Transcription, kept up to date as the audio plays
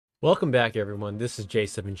Welcome back everyone, this is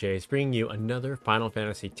J7J bringing you another Final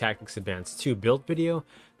Fantasy Tactics Advance 2 build video,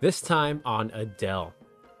 this time on Adelle.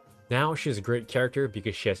 Now she's a great character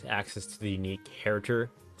because she has access to the unique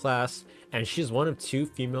character class, and she's one of two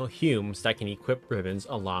female Humes that can equip ribbons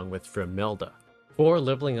along with Frimilda. For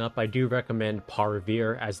leveling up, I do recommend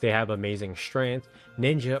Parvir as they have amazing strength,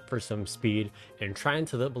 Ninja up for some speed, and trying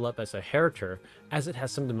to level up as a character as it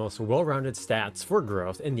has some of the most well-rounded stats for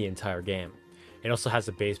growth in the entire game. It also has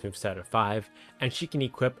a base moveset of 5, and she can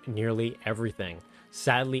equip nearly everything.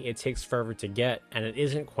 Sadly, it takes forever to get, and it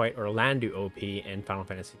isn't quite Orlando OP in Final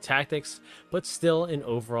Fantasy Tactics, but still an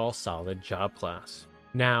overall solid job class.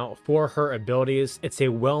 Now, for her abilities, it's a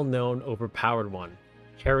well-known overpowered one.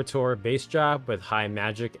 Karator base job with high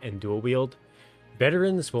magic and dual wield.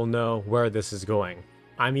 Veterans will know where this is going.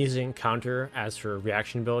 I'm using Counter as her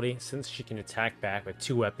reaction ability since she can attack back with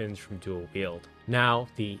 2 weapons from dual wield. Now,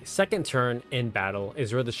 the second turn in battle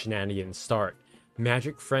is where the shenanigans start.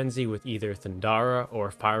 Magic Frenzy with either Thundara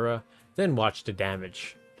or Fyra, then watch the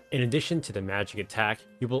damage. In addition to the magic attack,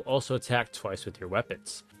 you will also attack twice with your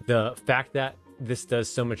weapons. The fact that this does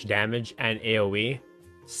so much damage and AoE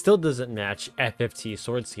still doesn't match FFT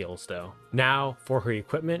sword skills though. Now, for her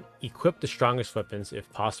equipment, equip the strongest weapons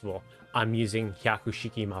if possible. I'm using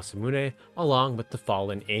Hyakushiki-Masamune along with the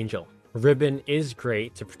Fallen Angel. Ribbon is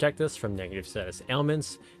great to protect us from negative status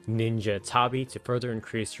ailments, Ninja Tabi to further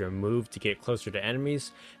increase your move to get closer to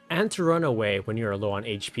enemies, and to run away when you are low on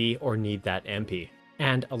HP or need that MP.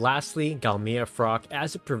 And lastly, Galmia Frock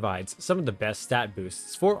as it provides some of the best stat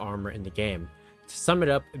boosts for armor in the game. To sum it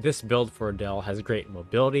up, this build for Adelle has great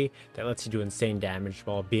mobility that lets you do insane damage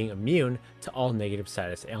while being immune to all negative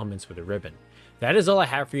status ailments with a ribbon. That is all I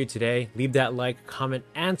have for you today. Leave that like, comment,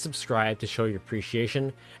 and subscribe to show your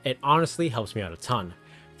appreciation. It honestly helps me out a ton.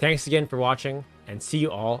 Thanks again for watching, and see you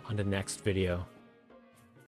all on the next video.